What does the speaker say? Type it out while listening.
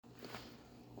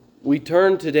We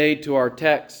turn today to our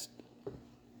text,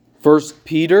 1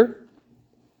 Peter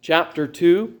chapter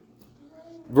 2,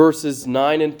 verses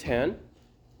 9 and 10.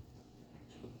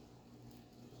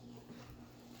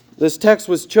 This text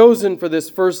was chosen for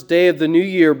this first day of the new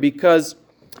year because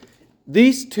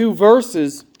these two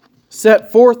verses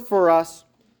set forth for us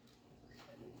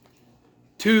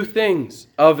two things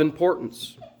of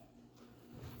importance.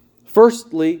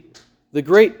 Firstly, the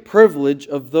great privilege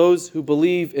of those who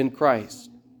believe in Christ.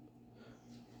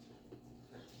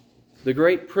 The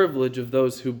great privilege of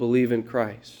those who believe in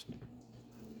Christ.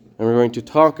 And we're going to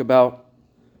talk about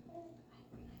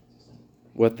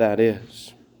what that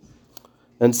is.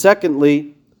 And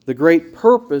secondly, the great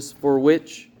purpose for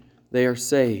which they are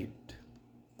saved.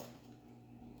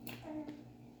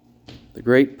 The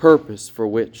great purpose for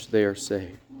which they are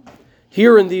saved.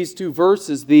 Here in these two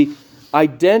verses, the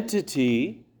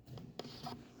identity,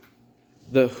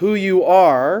 the who you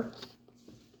are,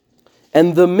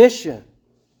 and the mission,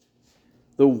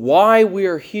 the why we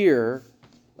are here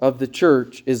of the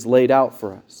church is laid out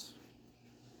for us.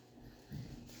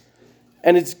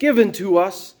 And it's given to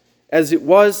us as it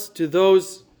was to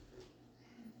those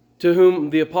to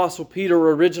whom the Apostle Peter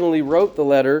originally wrote the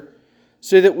letter,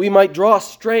 so that we might draw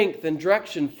strength and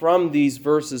direction from these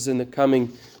verses in the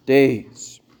coming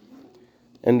days.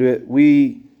 And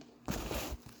we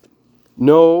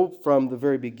know from the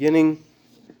very beginning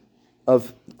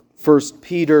of 1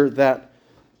 Peter that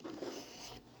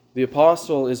the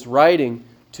apostle is writing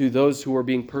to those who are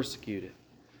being persecuted,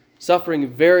 suffering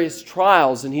various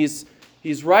trials, and he's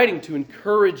writing to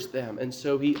encourage them. And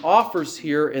so he offers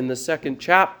here in the second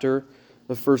chapter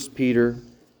of 1 Peter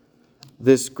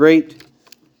this great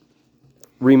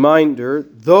reminder,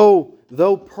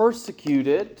 though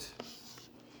persecuted,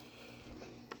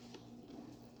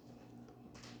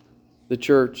 the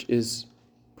church is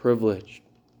privileged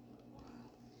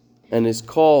and is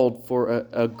called for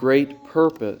a great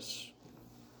purpose.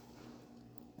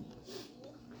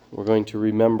 We're going to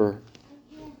remember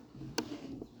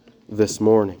this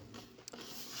morning.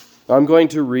 I'm going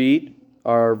to read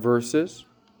our verses,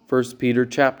 1 Peter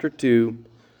chapter 2,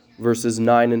 verses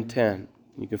 9 and 10.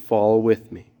 You can follow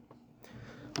with me.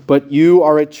 But you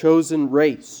are a chosen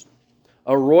race,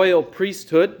 a royal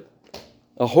priesthood,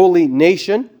 a holy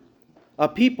nation, a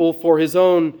people for his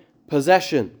own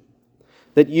possession,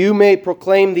 that you may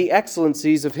proclaim the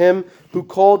excellencies of him who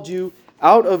called you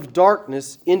out of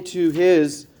darkness into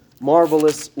his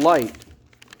marvelous light.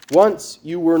 Once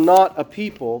you were not a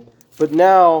people, but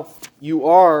now you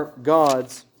are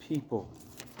God's people.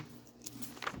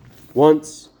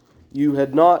 Once you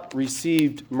had not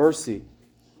received mercy,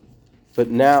 but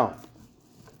now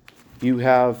you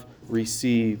have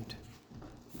received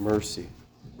mercy.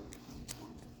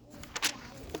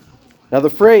 Now the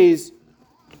phrase,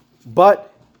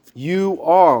 "but you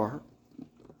are,"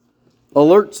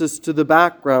 alerts us to the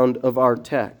background of our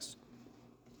text.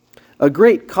 A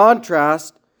great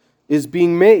contrast is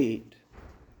being made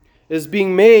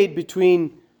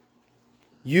between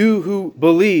you who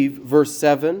believe, verse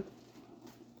 7,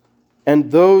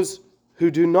 and those who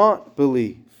do not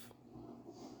believe.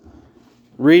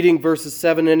 Reading verses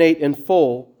 7 and 8 in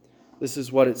full, this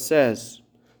is what it says.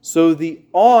 So the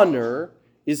honor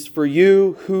is for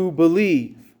you who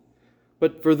believe.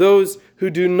 But for those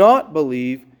who do not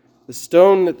believe, the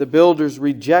stone that the builders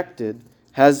rejected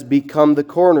has become the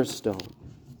cornerstone,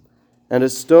 and a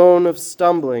stone of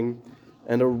stumbling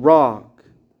and a rock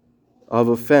of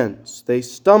offense. They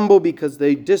stumble because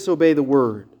they disobey the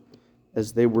word,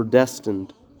 as they were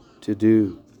destined to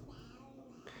do.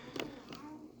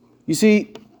 You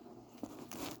see,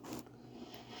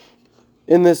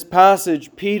 in this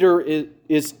passage, Peter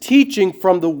is teaching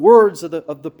from the words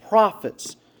of the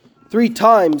prophets. 3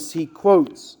 times he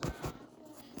quotes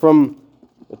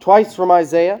twice from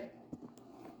Isaiah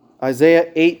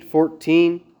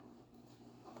 8:14,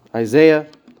 Isaiah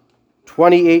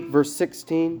 28 verse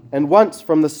 16, and once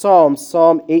from the Psalms,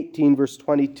 Psalm 18 verse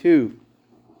 22.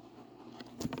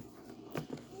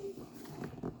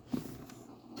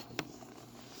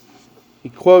 He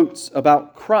quotes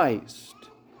about Christ,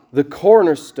 the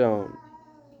cornerstone.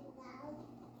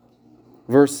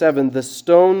 Verse 7, the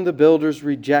stone the builders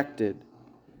rejected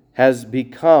has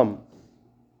become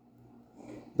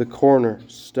the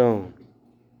cornerstone.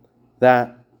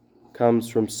 That comes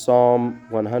from Psalm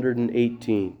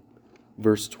 118,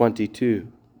 verse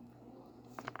 22.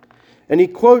 And he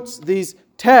quotes these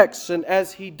texts, and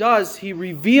as he does, he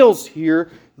reveals here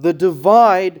the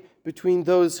divide between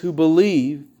those who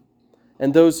believe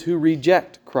and those who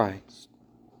reject Christ.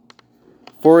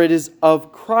 For it is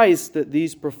of Christ that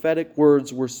these prophetic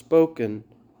words were spoken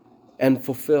and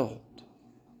fulfilled.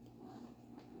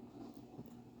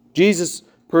 Jesus'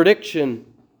 prediction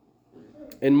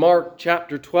in Mark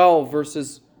chapter 12,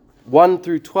 verses 1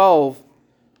 through 12,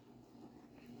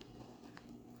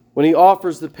 when he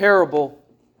offers the parable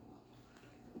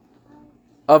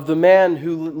of the man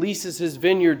who leases his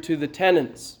vineyard to the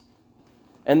tenants,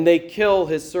 and they kill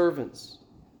his servants,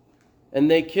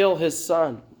 and they kill his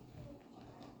son.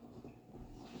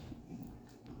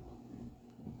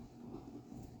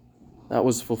 That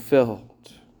was fulfilled.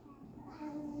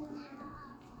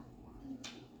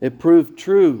 It proved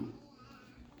true.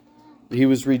 He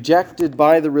was rejected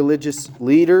by the religious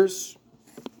leaders,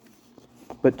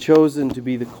 but chosen to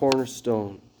be the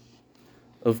cornerstone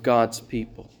of God's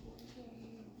people.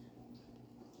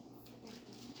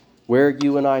 Where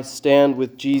you and I stand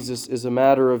with Jesus is a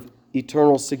matter of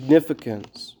eternal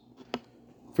significance.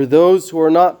 For those who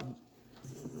are not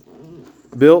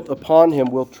built upon him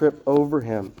will trip over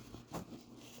him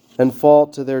and fall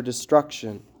to their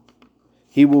destruction.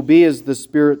 He will be, as the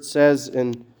Spirit says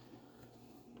in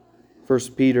 1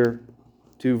 Peter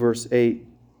 2 verse 8,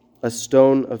 a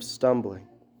stone of stumbling.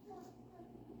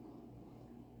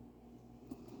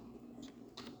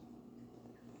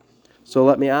 So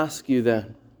let me ask you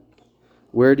then,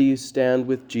 where do you stand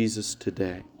with Jesus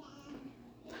today?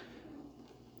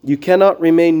 You cannot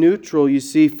remain neutral, you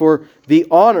see, for the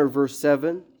honor, verse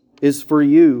 7, is for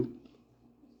you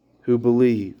who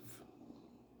believe.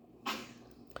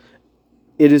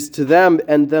 It is to them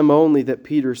and them only that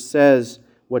Peter says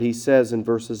what he says in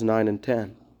verses 9 and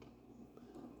 10.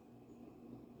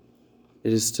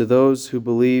 It is to those who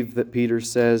believe that Peter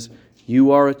says,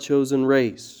 you are a chosen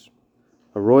race,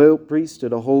 a royal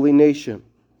priesthood, a holy nation,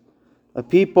 a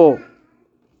people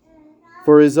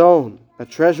for his own, a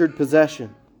treasured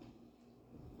possession.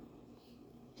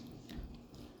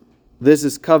 This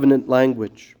is covenant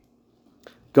language.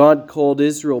 God called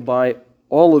Israel by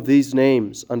all of these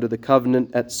names under the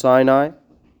covenant at Sinai.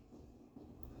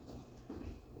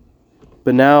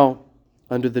 But now,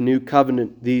 under the new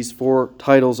covenant, these four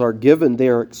titles are given. They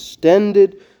are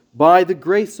extended by the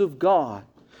grace of God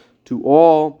to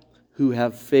all who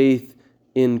have faith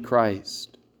in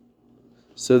Christ,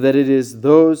 so that it is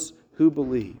those who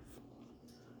believe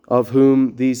of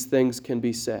whom these things can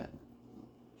be said.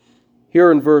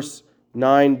 Here in verse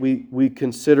 9, we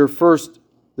consider first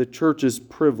the church's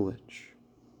privilege.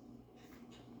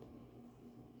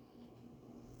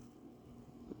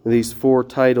 These four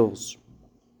titles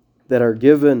that are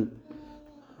given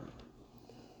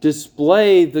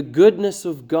display the goodness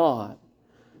of God,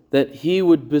 that He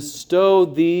would bestow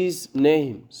these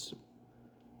names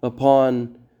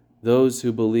upon those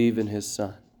who believe in His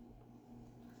Son.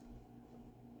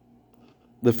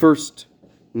 The first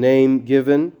name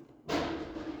given,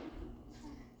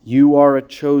 you are a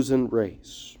chosen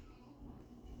race.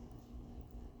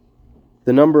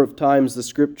 The number of times the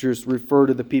Scriptures refer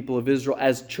to the people of Israel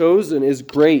as chosen is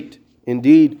great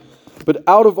indeed. But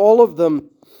out of all of them,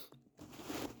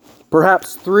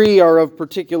 perhaps three are of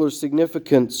particular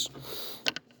significance.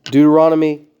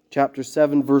 Deuteronomy chapter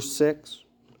 7, verse 6.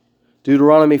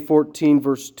 Deuteronomy 14,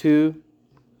 verse 2.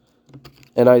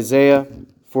 And Isaiah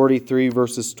 43,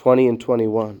 verses 20 and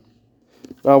 21.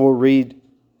 I will read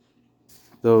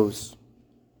those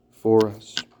for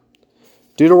us.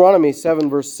 Deuteronomy 7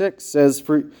 verse 6 says,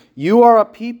 for you are a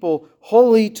people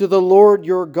holy to the Lord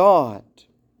your God.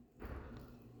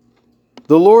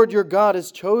 The Lord your God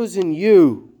has chosen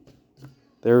you.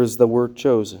 There is the word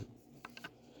chosen.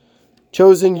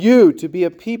 Chosen you to be a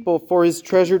people for His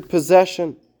treasured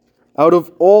possession out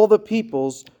of all the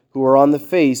peoples who are on the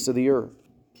face of the earth.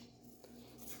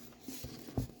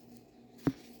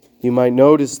 You might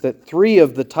notice that three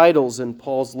of the titles in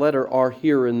Paul's letter are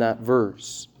here in that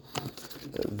verse.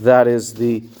 That is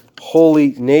the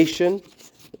holy nation,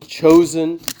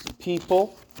 chosen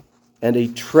people, and a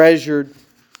treasured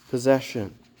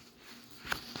possession.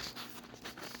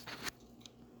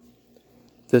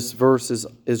 This verse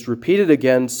is repeated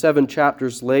again 7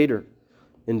 chapters later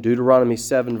in Deuteronomy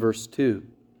 7 verse 2.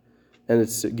 And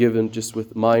it's given just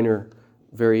with minor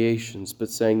variations, but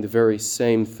saying the very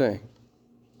same thing.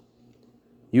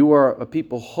 You are a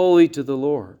people holy to the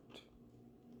Lord,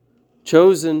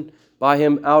 chosen by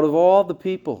Him out of all the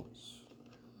peoples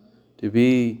to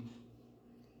be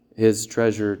His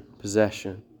treasured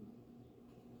possession.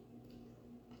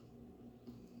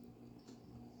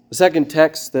 The second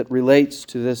text that relates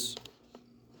to this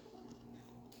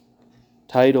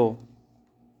title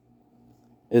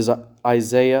is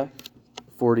Isaiah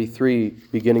 43,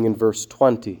 beginning in verse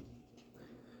 20.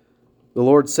 The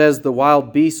Lord says, the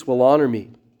wild beasts will honor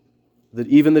me, that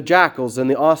even the jackals and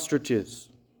the ostriches.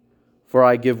 For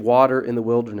I give water in the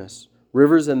wilderness,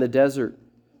 rivers in the desert,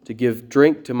 to give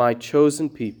drink to my chosen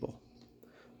people,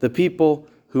 the people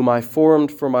whom I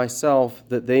formed for myself,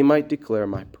 that they might declare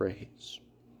my praise.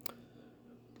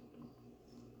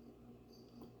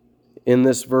 In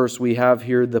this verse, we have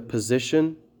here the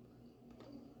position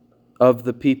of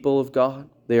the people of God.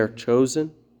 They are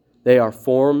chosen. They are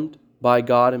formed by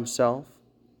God Himself.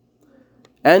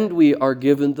 And we are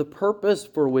given the purpose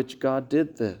for which God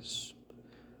did this,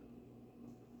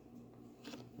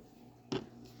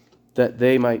 that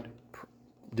they might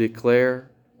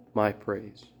declare my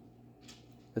praise,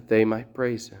 that they might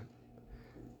praise Him.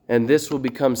 And this will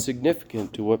become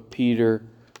significant to what Peter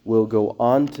will go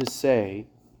on to say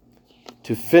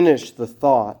to finish the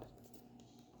thought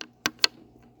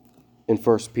in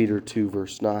 1 Peter 2,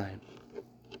 verse 9.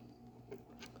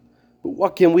 But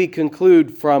what can we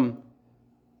conclude from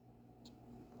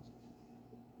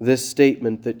this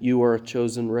statement that you are a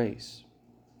chosen race,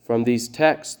 from these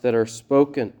texts that are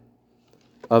spoken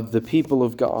of the people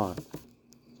of God?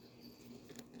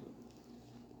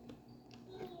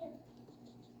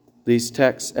 These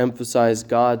texts emphasize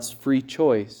God's free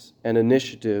choice and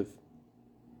initiative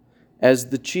as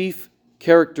the chief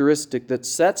characteristic that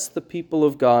sets the people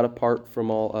of God apart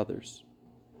from all others.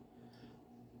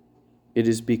 It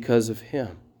is because of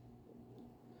Him,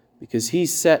 because He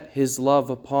set His love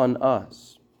upon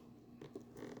us.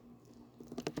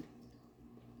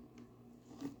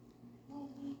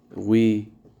 We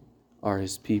are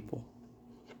His people.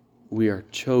 We are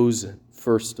chosen,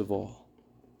 first of all.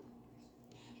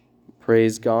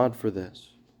 Praise God for this.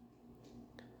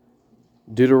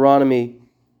 Deuteronomy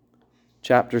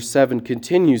chapter 7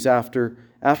 continues after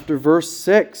verse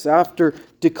 6, after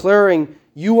declaring,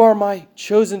 "You are my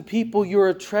chosen people, you are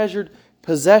a treasured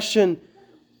possession."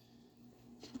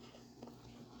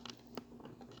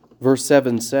 Verse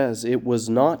 7 says, "It was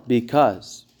not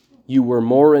because you were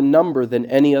more in number than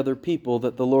any other people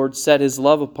that the Lord set His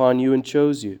love upon you and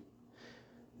chose you.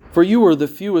 For you were the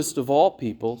fewest of all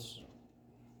peoples.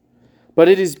 But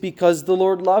it is because the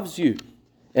Lord loves you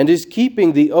and is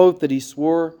keeping the oath that He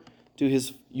swore to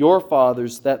your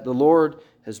fathers that the Lord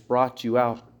has brought you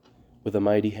out with a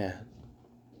mighty hand."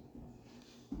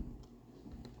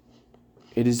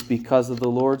 It is because of the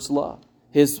Lord's love,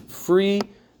 His free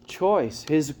choice,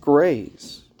 His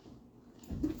grace,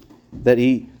 that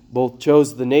He both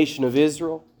chose the nation of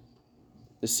Israel,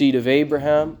 the seed of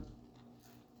Abraham,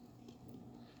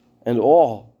 and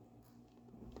all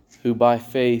who by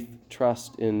faith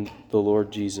trust in the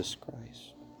Lord Jesus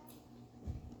Christ.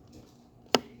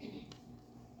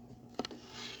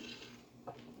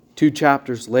 Two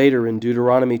chapters later, in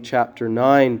Deuteronomy chapter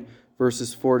 9,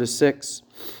 verses 4 to 6,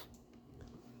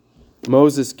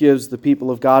 Moses gives the people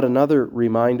of God another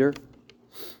reminder.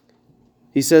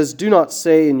 He says, "Do not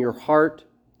say in your heart,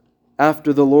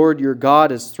 after the Lord your God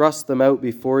has thrust them out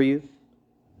before you,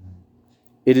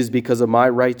 it is because of my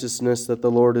righteousness that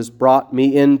the Lord has brought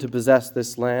me in to possess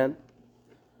this land.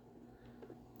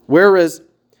 Whereas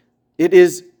it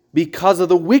is because of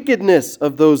the wickedness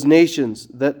of those nations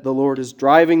that the Lord is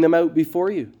driving them out before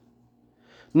you.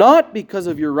 Not because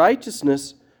of your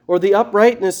righteousness or the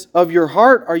uprightness of your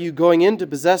heart are you going in to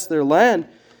possess their land,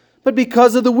 but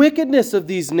because of the wickedness of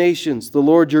these nations the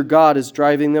Lord your God is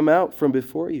driving them out from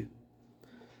before you.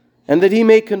 And that He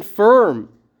may confirm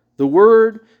the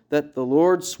word that the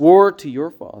Lord swore to your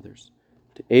fathers,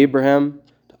 to Abraham,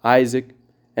 to Isaac,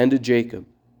 and to Jacob.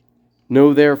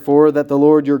 Know therefore that the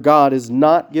Lord your God is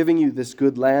not giving you this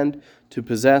good land to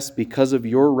possess because of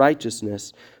your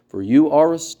righteousness, for you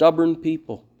are a stubborn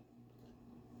people."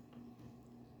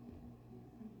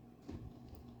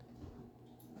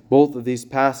 Both of these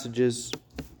passages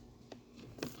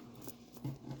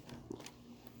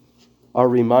are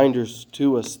reminders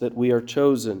to us that we are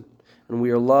chosen and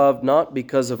we are loved not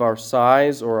because of our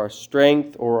size or our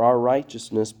strength or our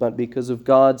righteousness, but because of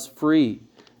God's free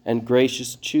and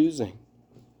gracious choosing.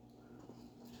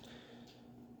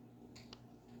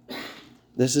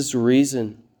 This is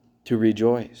reason to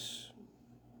rejoice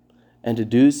and to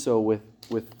do so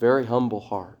with very humble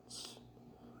hearts.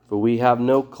 For we have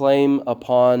no claim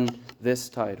upon this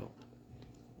title.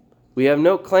 We have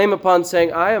no claim upon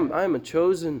saying, I am a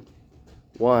chosen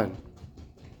one.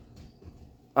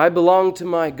 I belong to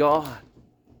my God.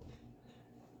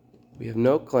 We have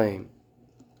no claim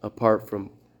apart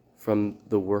from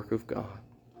the work of God,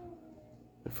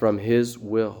 from His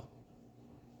will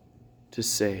to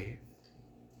save.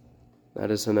 That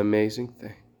is an amazing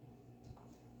thing.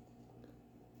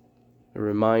 A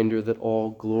reminder that all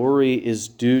glory is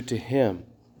due to Him,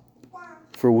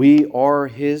 for we are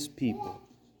His people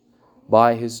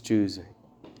by His choosing.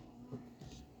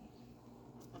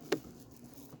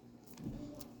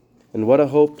 And what a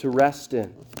hope to rest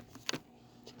in,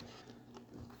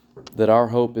 that our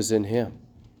hope is in Him,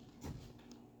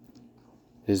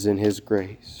 is in His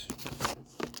grace.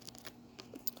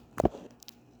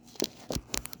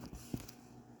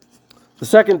 The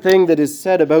second thing that is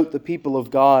said about the people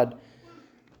of God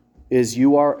is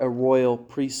you are a royal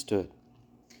priesthood.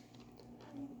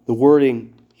 The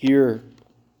wording here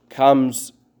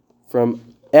comes from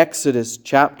Exodus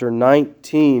chapter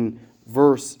 19,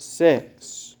 verse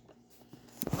 6.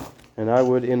 And I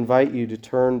would invite you to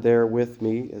turn there with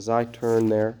me as I turn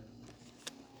there.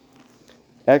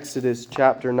 Exodus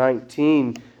chapter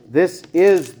 19. This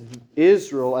is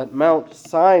Israel at Mount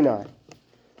Sinai,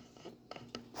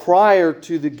 prior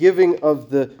to the giving of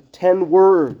the 10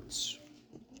 words,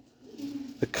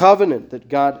 the covenant that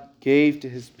God gave to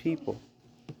His people.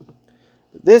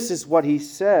 This is what He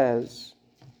says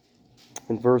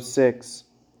in verse 6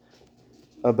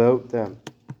 about them.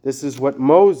 This is what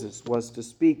Moses was to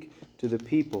speak to the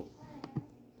people.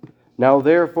 Now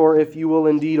therefore, if you will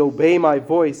indeed obey my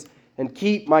voice and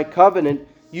keep my covenant,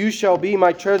 you shall be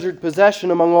my treasured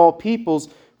possession among all peoples,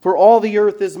 for all the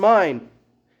earth is mine.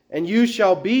 And you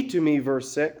shall be to me,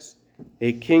 verse 6,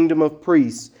 a kingdom of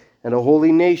priests and a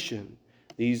holy nation.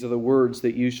 These are the words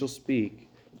that you shall speak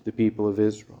to the people of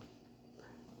Israel.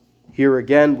 Here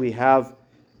again we have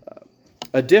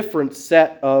a different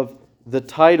set of the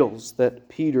titles that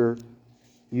Peter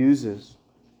uses.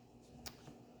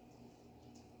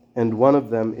 And one of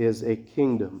them is a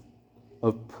kingdom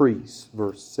of priests,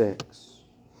 verse 6.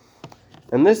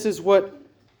 And this is what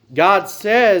God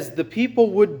says the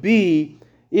people would be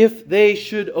if they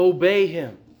should obey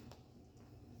Him.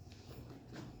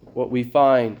 What we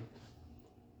find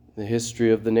in the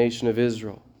history of the nation of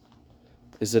Israel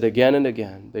is that again and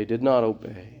again they did not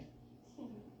obey.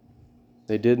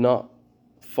 They did not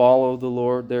follow the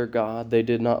Lord their God. They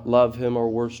did not love Him or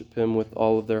worship Him with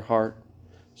all of their heart,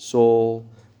 soul,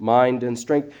 mind, and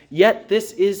strength. Yet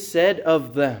this is said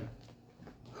of them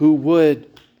who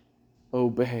would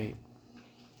obey,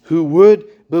 who would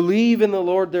believe in the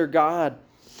Lord their God,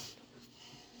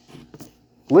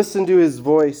 listen to His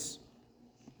voice,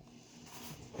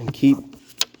 and keep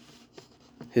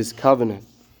His covenant.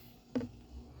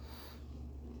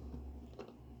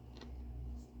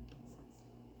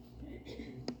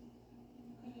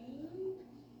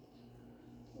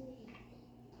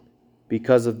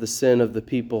 Because of the sin of the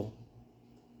people,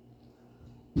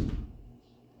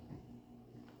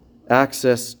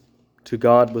 access to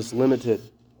God was limited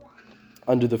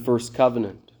under the first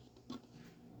covenant.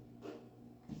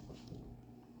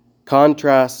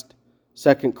 Contrast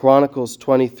 2 Chronicles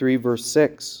 23, verse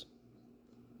 6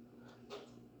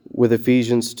 with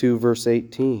Ephesians 2, verse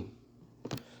 18.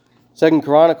 2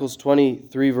 Chronicles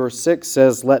 23, verse 6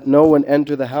 says, "Let no one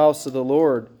enter the house of the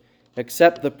Lord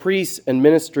except the priests and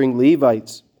ministering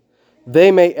Levites. They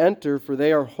may enter, for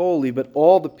they are holy, but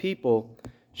all the people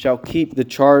shall keep the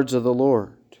charge of the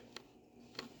Lord."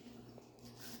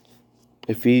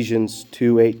 Ephesians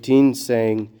 2:18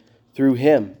 saying, "Through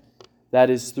Him," that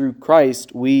is through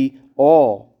Christ, "we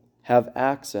all have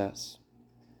access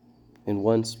in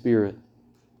one Spirit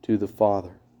to the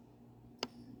Father."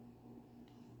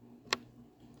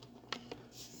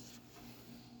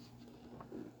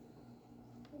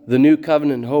 The new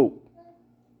covenant hope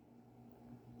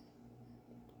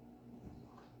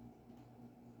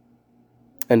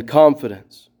and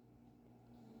confidence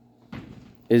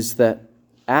is that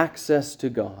access to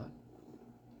God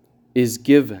is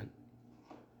given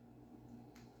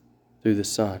through the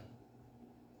Son.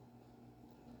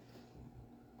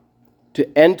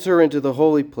 To enter into the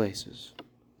holy places,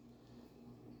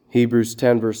 Hebrews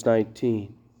 10, verse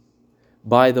 19,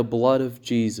 by the blood of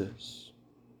Jesus.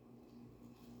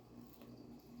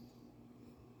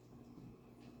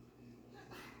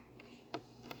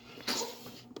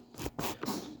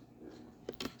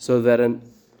 So that an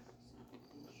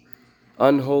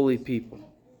unholy people,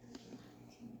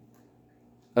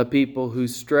 a people who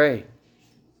stray,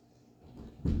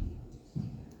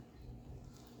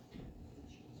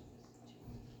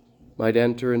 might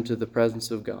enter into the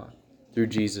presence of God through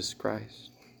Jesus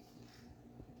Christ.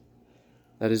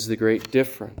 That is the great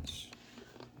difference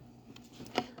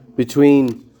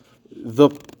between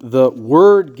the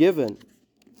word given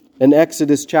in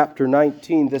Exodus chapter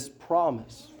 19, this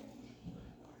promise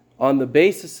on the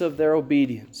basis of their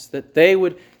obedience, that they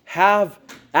would have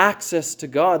access to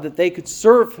God, that they could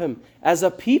serve Him as a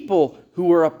people who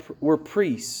were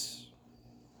priests.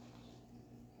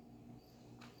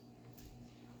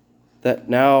 That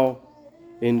now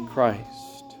in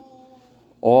Christ,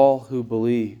 all who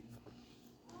believe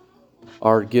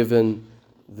are given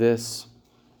this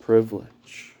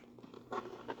privilege.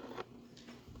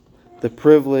 the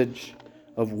privilege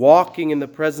of walking in the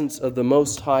presence of the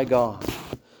Most High God,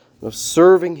 of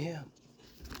serving Him.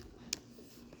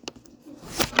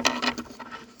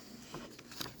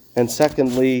 And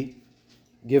secondly,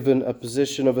 given a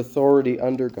position of authority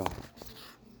under God.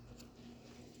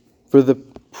 For the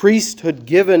priesthood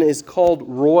given is called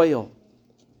royal,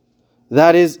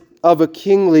 that is, of a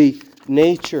kingly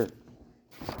nature.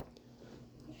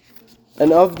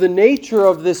 And of the nature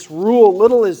of this rule,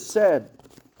 little is said.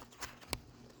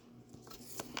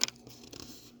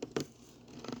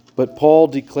 But Paul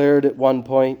declared at one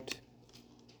point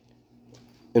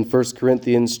in 1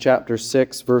 Corinthians chapter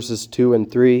 6, verses 2 and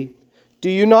 3, "Do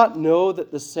you not know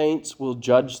that the saints will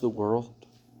judge the world?"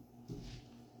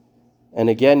 And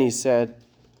again he said,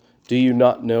 "Do you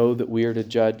not know that we are to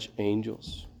judge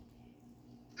angels?"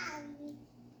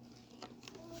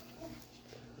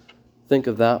 Think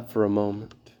of that for a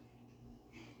moment.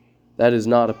 That is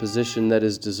not a position that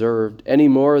is deserved any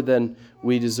more than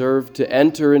we deserve to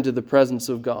enter into the presence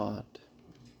of God.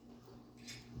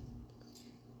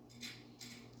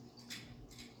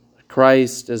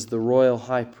 Christ, as the royal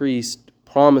high priest,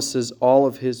 promises all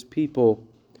of His people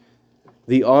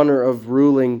the honor of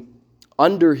ruling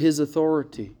under His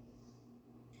authority.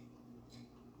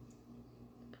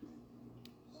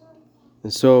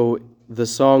 And so the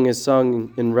song is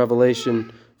sung in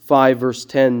Revelation 5, verse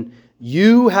 10,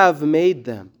 "You have made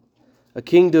them a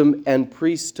kingdom and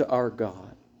priests to our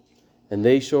God, and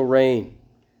they shall reign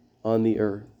on the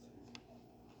earth."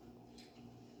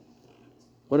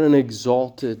 What an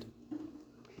exalted,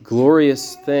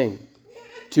 glorious thing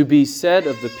to be said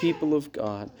of the people of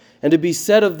God, and to be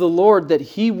said of the Lord that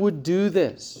He would do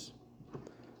this.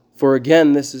 For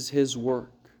again, this is His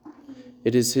work.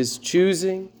 It is His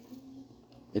choosing.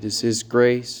 It is His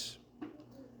grace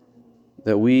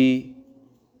that we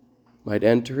might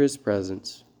enter His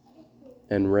presence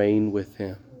and reign with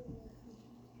Him.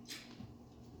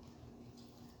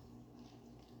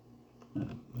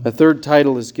 A third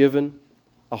title is given,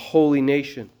 a holy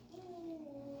nation.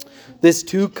 This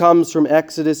too comes from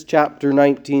Exodus chapter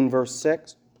 19, verse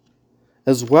 6,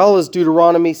 as well as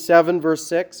Deuteronomy 7, verse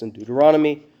 6, and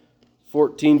Deuteronomy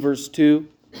 14, verse 2,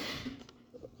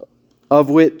 of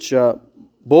which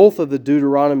both of the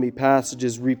Deuteronomy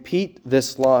passages repeat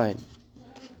this line,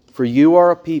 "For you are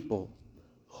a people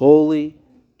holy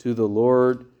to the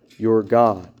Lord your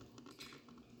God."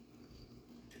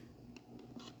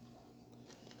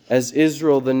 As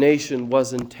Israel, the nation,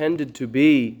 was intended to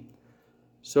be,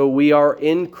 so we are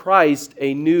in Christ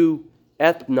a new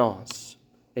ethnos,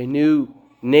 a new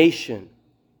nation.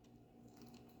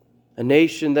 A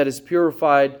nation that is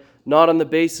purified not on the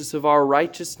basis of our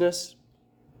righteousness,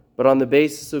 but on the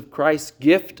basis of Christ's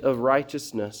gift of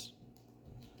righteousness.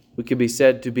 We can be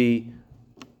said to be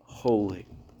holy.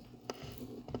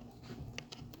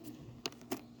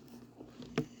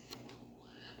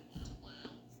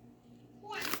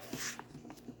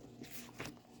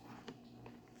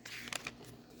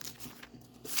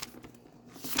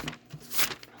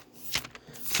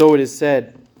 So it is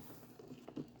said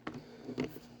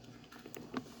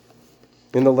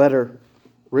in the letter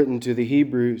written to the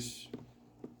Hebrews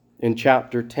in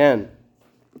chapter 10,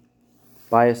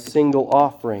 "By a single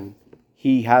offering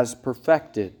He has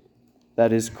perfected,"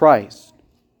 that is Christ,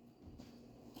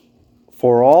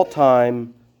 "for all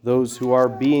time those who are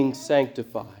being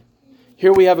sanctified."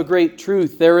 Here we have a great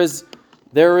truth. There is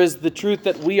the truth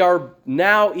that we are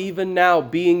now, even now,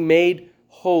 being made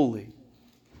holy,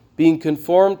 being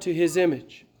conformed to His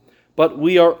image. But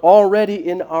we are already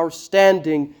in our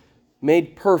standing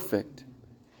made perfect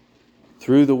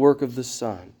through the work of the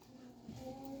Son,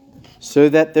 so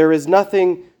that there is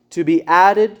nothing to be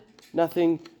added,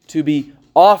 nothing to be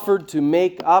offered to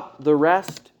make up the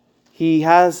rest. He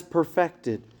has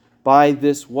perfected by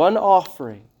this one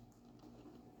offering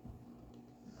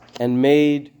and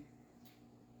made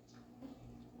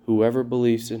whoever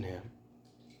believes in Him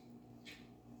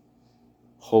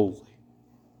holy.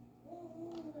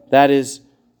 That is,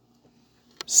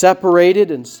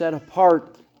 separated and set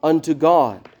apart unto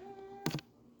God.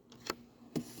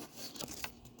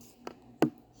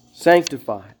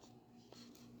 Sanctified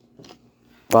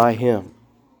by Him.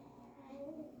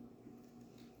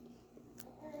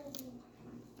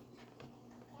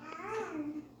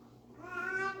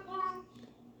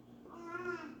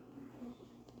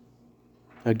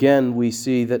 Again, we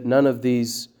see that none of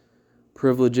these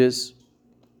privileges,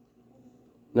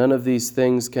 none of these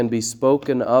things can be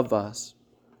spoken of us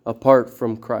apart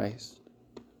from Christ,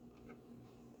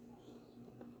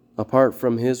 apart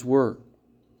from His work.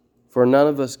 For none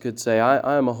of us could say,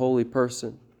 I am a holy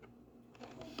person.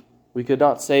 We could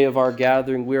not say of our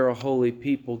gathering, we are a holy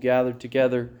people gathered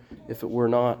together, if it were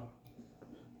not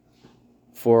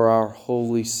for our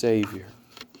holy Savior,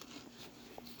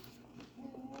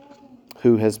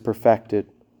 who has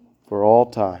perfected for all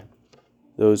time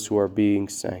those who are being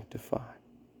sanctified.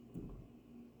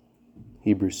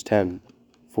 Hebrews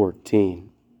 10:14.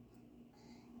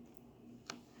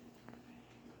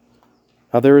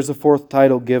 Now there is a fourth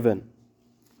title given.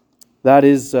 That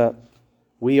is,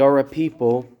 we are a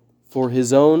people for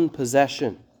His own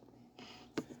possession.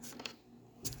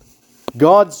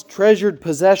 God's treasured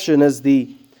possession, as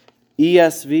the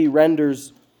ESV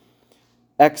renders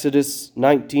Exodus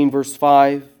 19 verse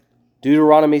 5,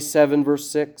 Deuteronomy 7 verse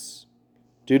 6,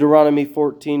 Deuteronomy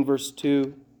 14 verse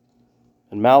 2,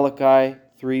 and Malachi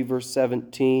 3 verse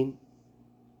 17.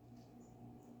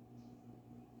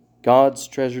 God's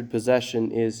treasured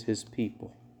possession is His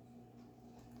people.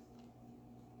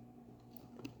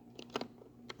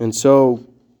 And so,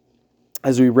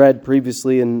 as we read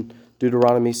previously in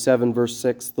Deuteronomy 7 verse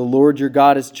 6, the Lord your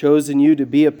God has chosen you to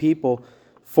be a people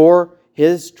for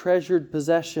His treasured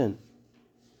possession.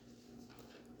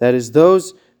 That is,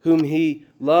 those whom He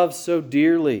loves so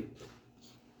dearly,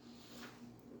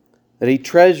 that He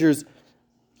treasures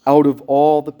out of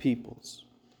all the peoples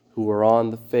who are on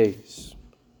the face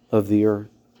of the earth.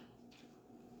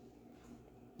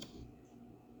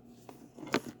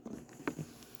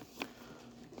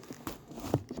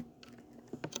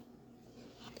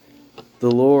 The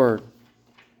Lord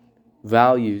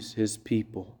values His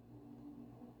people.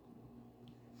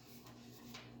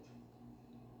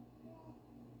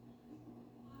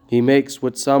 He makes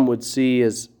what some would see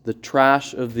as the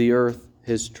trash of the earth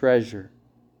His treasure.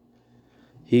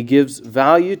 He gives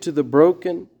value to the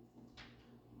broken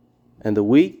and the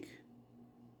weak.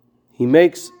 He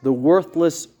makes the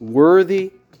worthless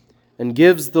worthy and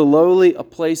gives the lowly a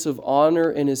place of honor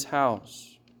in His house.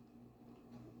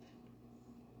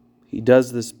 He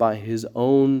does this by His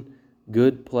own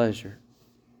good pleasure,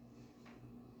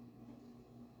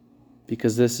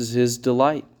 because this is His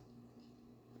delight,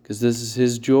 because this is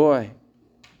His joy.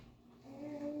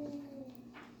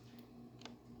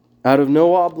 Out of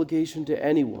no obligation to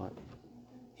anyone,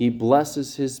 He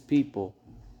blesses His people.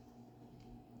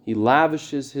 He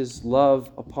lavishes His love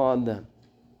upon them.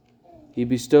 He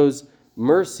bestows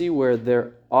mercy where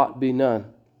there ought be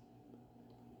none,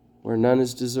 where none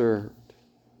is deserved.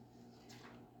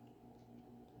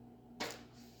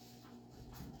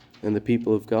 And the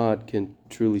people of God can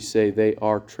truly say they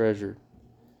are treasured.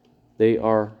 They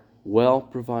are well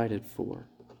provided for,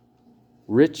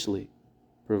 richly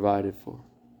provided for,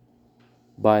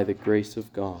 by the grace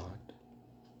of God.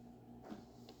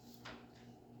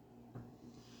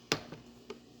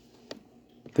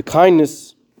 The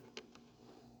kindness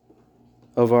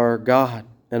of our God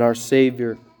and our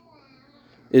Savior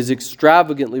is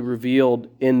extravagantly revealed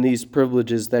in these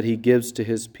privileges that He gives to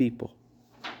His people.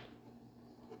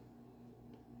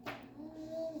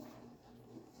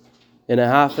 In a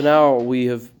half an hour, we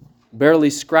have barely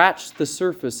scratched the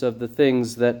surface of the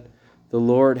things that the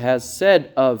Lord has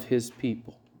said of His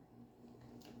people.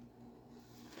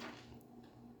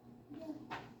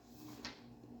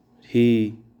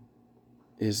 He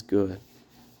is good.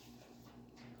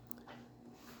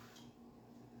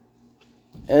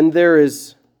 And there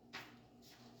is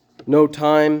no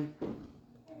time,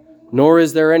 nor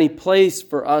is there any place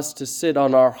for us to sit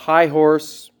on our high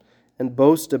horse and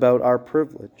boast about our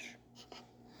privilege.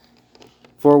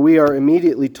 For we are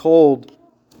immediately told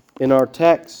in our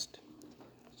text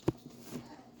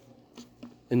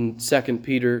in 2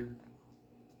 Peter,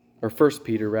 or 1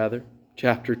 Peter rather,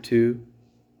 chapter 2,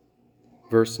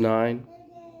 verse 9.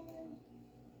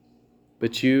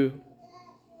 But you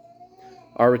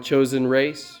are a chosen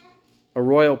race, a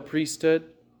royal priesthood,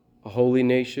 a holy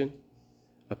nation,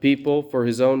 a people for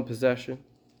His own possession,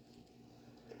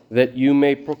 that you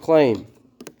may proclaim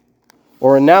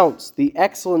or announce the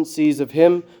excellencies of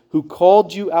Him who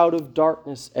called you out of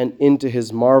darkness and into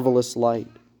His marvelous light.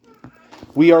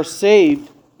 We are saved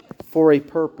for a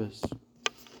purpose.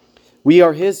 We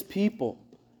are His people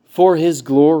for His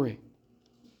glory,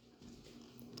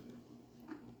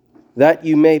 that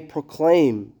you may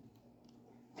proclaim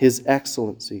His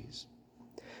excellencies.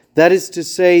 That is to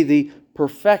say, the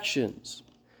perfections,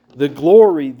 the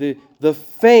glory, the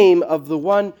fame of the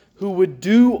one who would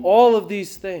do all of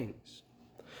these things.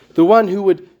 The one who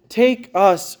would take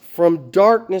us from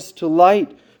darkness to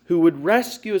light, who would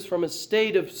rescue us from a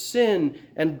state of sin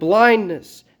and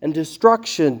blindness and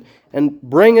destruction and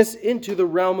bring us into the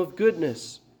realm of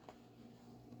goodness,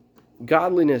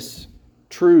 godliness,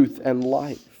 truth, and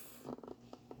life.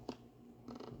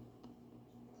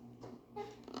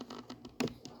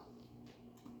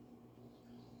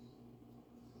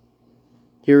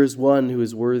 Here is one who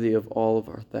is worthy of all of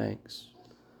our thanks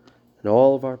and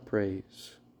all of our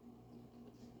praise.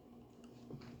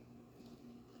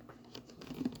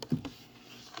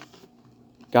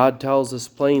 God tells us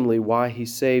plainly why He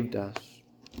saved us.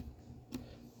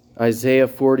 Isaiah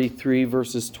 43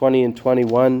 verses 20 and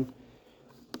 21,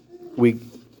 we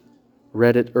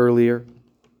read it earlier.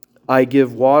 I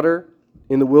give water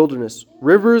in the wilderness,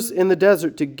 rivers in the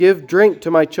desert, to give drink to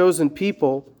my chosen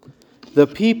people, the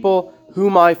people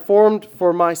whom I formed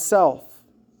for myself,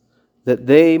 that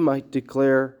they might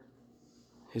declare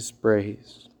His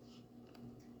praise.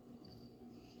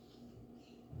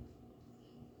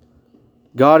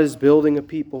 God is building a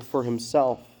people for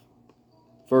Himself.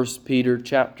 1 Peter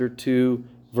chapter 2,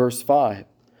 verse 5.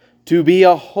 To be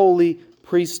a holy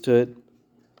priesthood,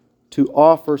 to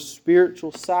offer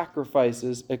spiritual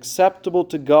sacrifices acceptable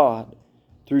to God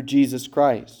through Jesus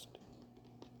Christ.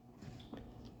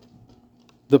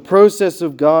 The process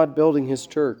of God building His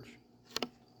church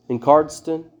in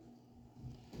Cardston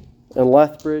and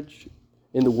Lethbridge,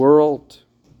 in the world,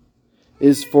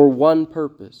 is for one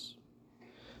purpose: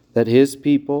 that His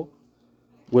people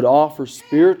would offer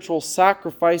spiritual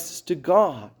sacrifices to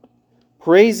God,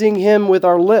 praising Him with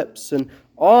our lips and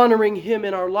honoring Him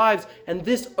in our lives, and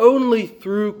this only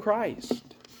through Christ.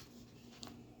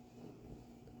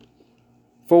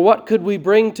 For what could we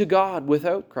bring to God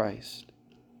without Christ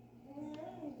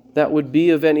that would be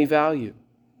of any value?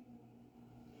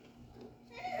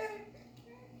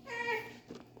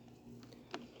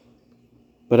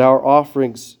 But our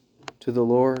offerings to the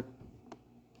Lord,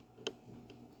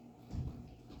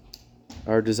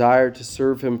 our desire to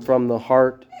serve Him from the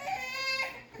heart,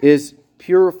 is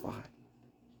purified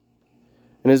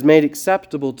and is made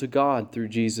acceptable to God through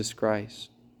Jesus Christ,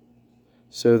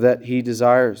 so that He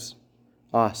desires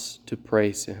us to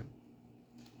praise Him.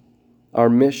 Our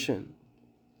mission,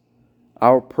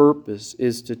 our purpose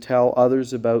is to tell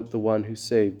others about the one who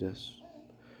saved us,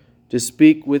 to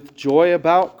speak with joy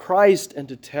about Christ and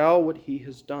to tell what He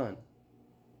has done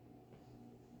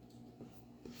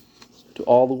to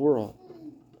all the world.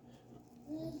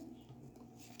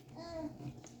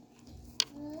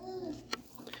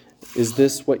 Is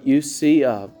this what you see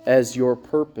of as your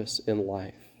purpose in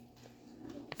life?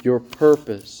 Your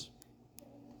purpose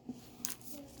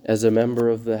as a member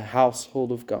of the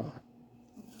household of God?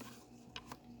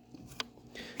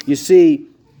 You see,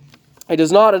 it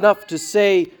is not enough to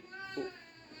say,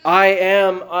 I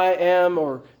am,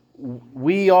 or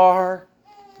we are,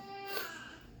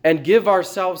 and give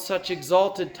ourselves such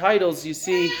exalted titles. You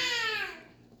see,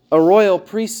 a royal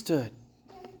priesthood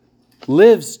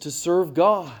lives to serve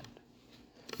God,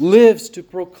 lives to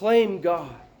proclaim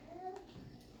God.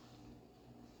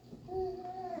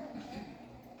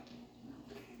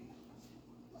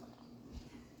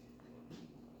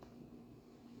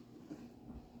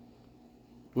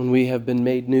 When we have been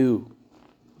made new,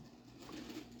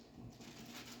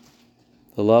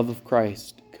 the love of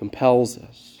Christ compels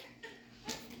us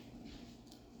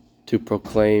to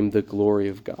proclaim the glory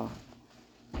of God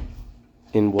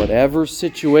in whatever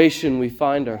situation we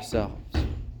find ourselves.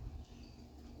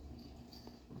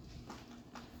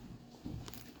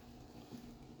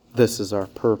 This is our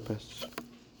purpose.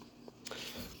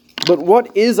 But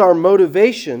what is our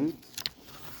motivation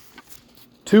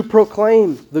to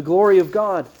proclaim the glory of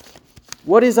God?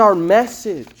 What is our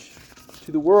message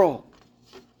to the world?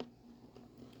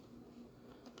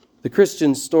 The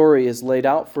Christian story is laid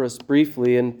out for us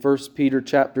briefly in 1 Peter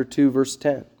chapter 2, verse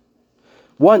 10.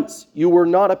 Once you were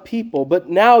not a people, but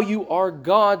now you are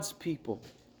God's people.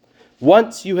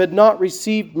 Once you had not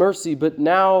received mercy, but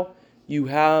now you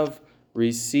have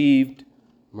received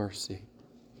mercy.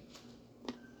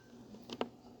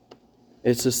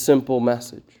 It's a simple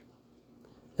message.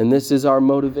 And this is our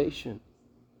motivation.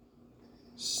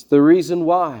 It's the reason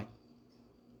why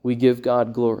we give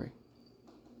God glory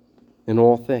in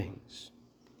all things.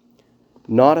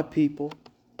 Not a people,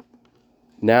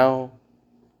 now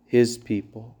His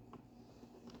people.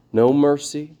 No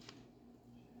mercy,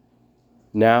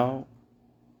 now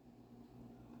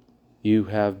you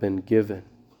have been given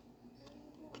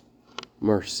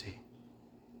mercy.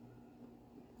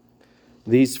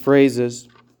 These phrases,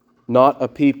 not a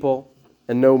people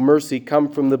and no mercy, come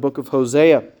from the book of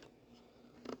Hosea.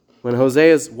 When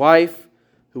Hosea's wife,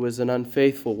 who was an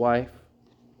unfaithful wife,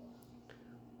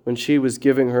 when she was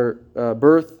giving her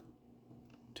birth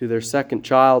to their second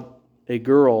child, a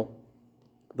girl,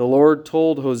 the Lord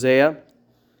told Hosea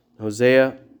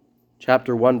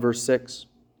chapter 1, verse 6,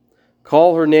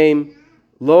 call her name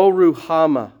Lo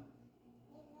Ruhamah,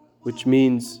 which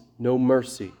means no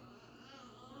mercy.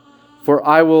 For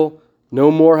I will no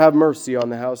more have mercy on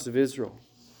the house of Israel,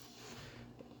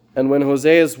 And when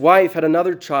Hosea's wife had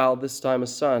another child, this time a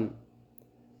son,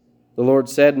 the Lord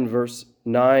said in verse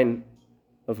 9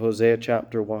 of Hosea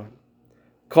chapter 1,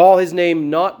 "Call his name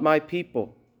not my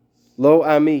people, Lo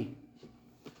Ami,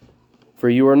 for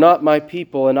you are not my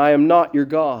people, and I am not your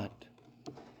God."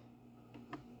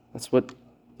 That's what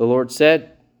the Lord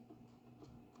said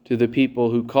to the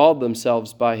people who called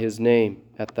themselves by his name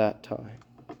at that time.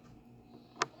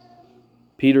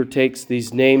 Peter takes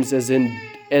these names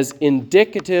as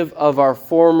indicative of our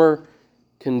former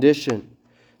condition.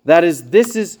 That is,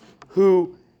 this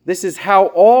is how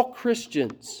all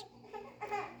Christians,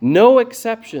 no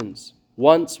exceptions,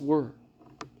 once were.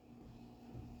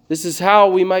 This is how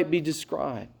we might be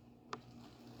described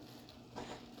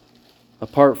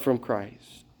apart from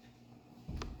Christ.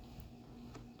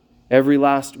 Every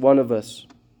last one of us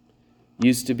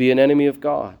used to be an enemy of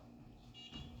God,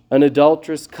 an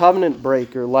adulterous covenant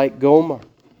breaker like Gomer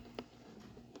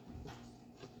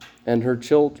and her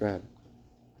children.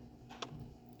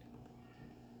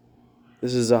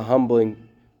 This is a humbling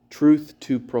truth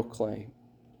to proclaim,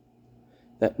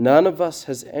 that none of us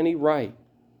has any right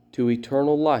to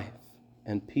eternal life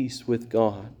and peace with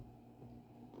God.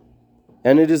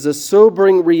 And it is a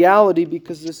sobering reality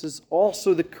because this is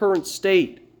also the current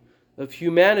state of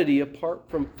humanity apart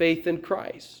from faith in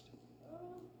Christ.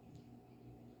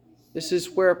 This is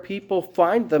where people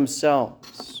find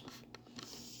themselves.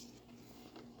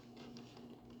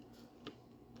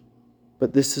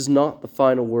 But this is not the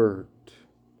final word.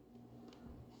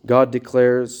 God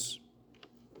declares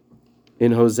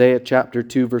in Hosea chapter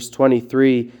 2, verse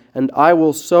 23, "And I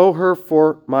will sow her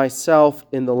for myself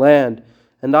in the land,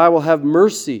 and I will have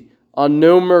mercy on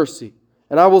no mercy.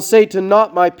 And I will say to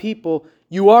not my people,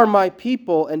 you are my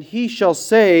people, and he shall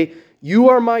say, you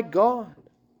are my God."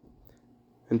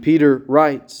 And Peter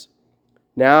writes,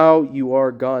 "Now you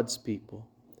are God's people.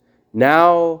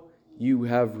 Now you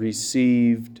have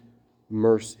received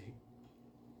mercy."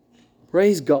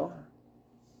 Praise God.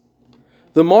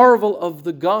 The marvel of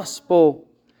the gospel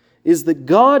is that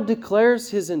God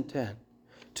declares his intent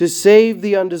to save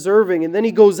the undeserving, and then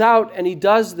he goes out and he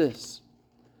does this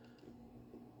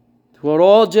throughout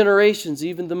all generations,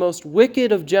 even the most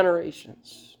wicked of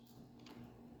generations.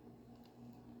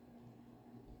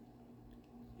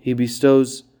 He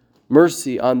bestows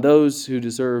mercy on those who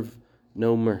deserve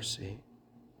no mercy.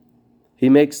 He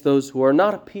makes those who are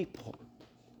not a people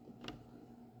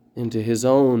into his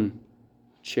own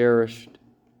cherished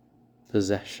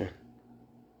possession.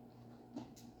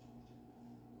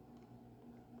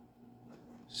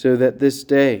 So that this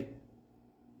day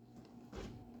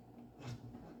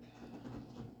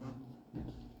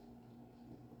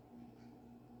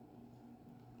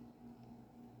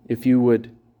if you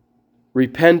would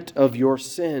repent of your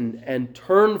sin and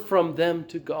turn from them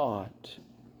to God,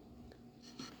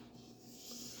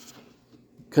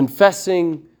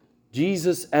 confessing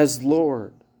Jesus as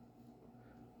Lord,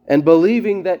 and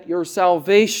believing that your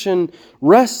salvation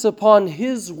rests upon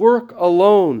his work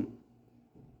alone,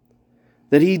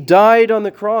 that he died on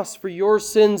the cross for your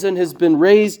sins and has been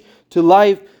raised to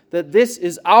life, that this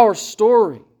is our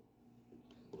story.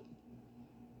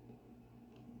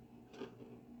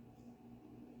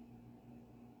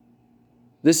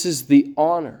 This is the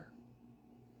honor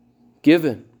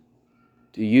given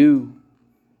to you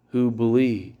who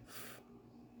believe.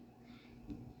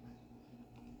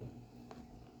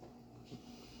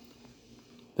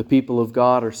 The people of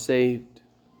God are saved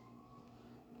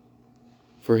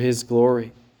for his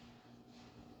glory.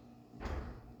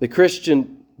 The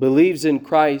Christian believes in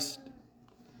Christ,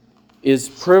 is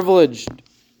privileged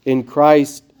in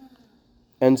Christ,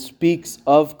 and speaks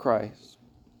of Christ.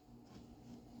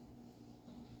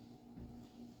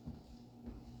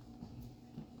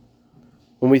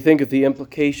 When we think of the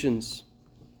implications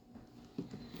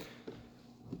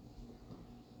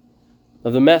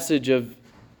of the message of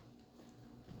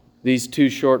these two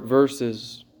short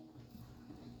verses,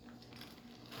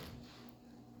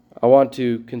 I want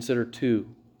to consider two.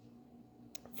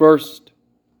 First,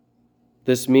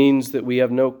 this means that we have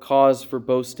no cause for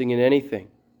boasting in anything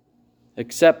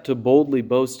except to boldly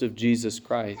boast of Jesus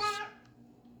Christ.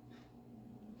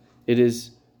 It is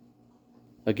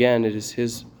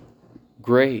his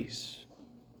grace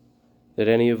that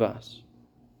any of us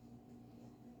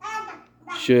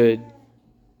should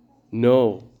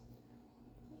know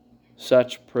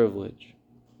such privilege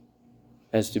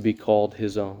as to be called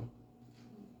his own.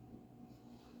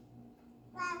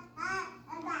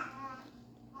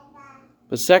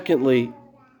 But secondly,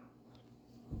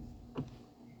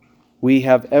 we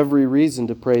have every reason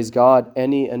to praise God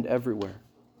any and everywhere.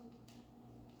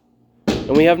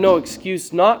 And we have no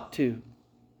excuse not to.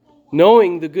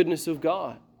 knowing the goodness of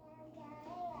God.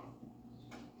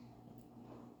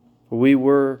 We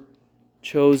were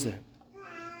chosen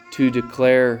to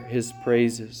declare His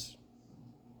praises.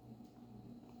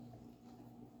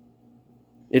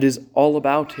 It is all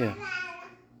about Him.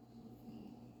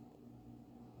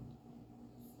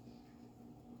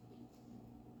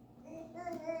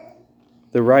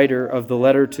 The writer of the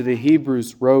letter to the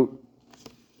Hebrews wrote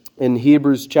in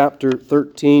Hebrews chapter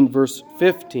 13, verse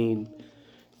 15,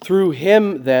 "Through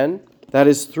Him then," that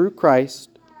is through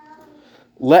Christ,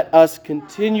 "let us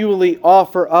continually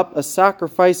offer up a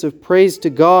sacrifice of praise to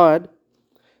God,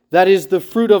 that is the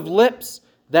fruit of lips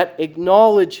that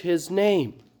acknowledge His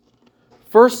name."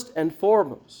 First and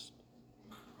foremost,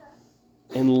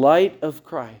 in light of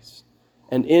Christ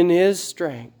and in His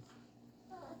strength,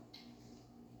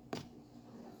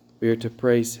 we are to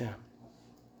praise Him,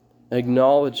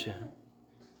 acknowledge Him.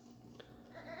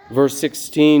 Verse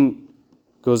 16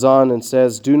 goes on and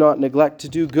says, "Do not neglect to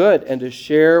do good and to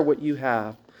share what you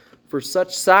have, for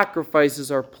such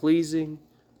sacrifices are pleasing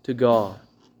to God."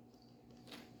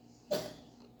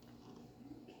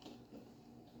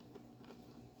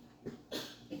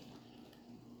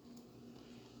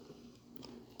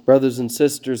 Brothers and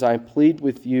sisters, I plead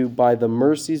with you by the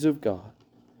mercies of God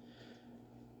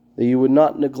that you would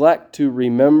not neglect to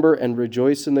remember and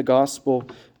rejoice in the gospel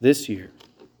this year.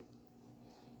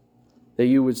 That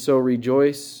you would so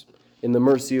rejoice in the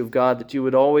mercy of God that you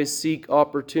would always seek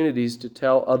opportunities to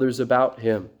tell others about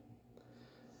Him.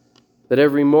 That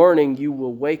every morning you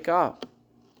will wake up,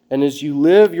 and as you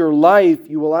live your life,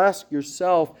 you will ask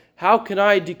yourself, how can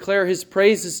I declare His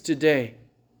praises today?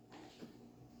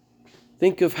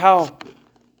 Think of how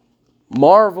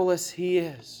marvelous He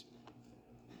is.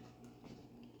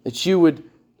 That you would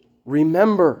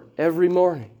remember every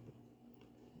morning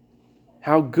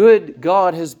how good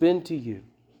God has been to you.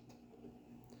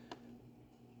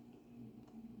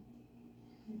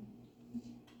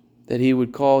 That He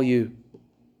would call you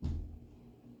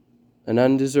an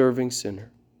undeserving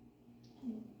sinner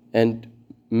and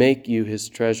make you His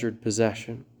treasured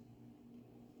possession.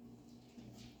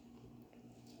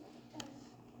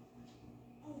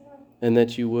 And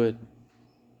that you would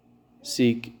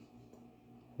seek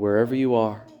wherever you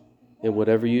are and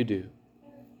whatever you do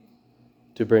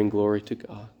to bring glory to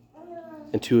God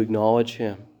and to acknowledge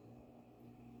Him.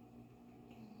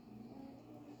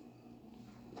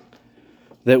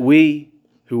 That we,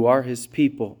 who are His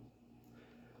people,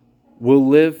 will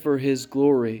live for His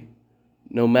glory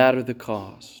no matter the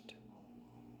cost,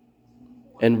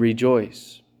 and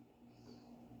rejoice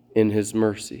in His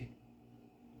mercy.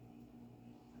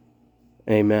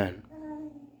 Amen.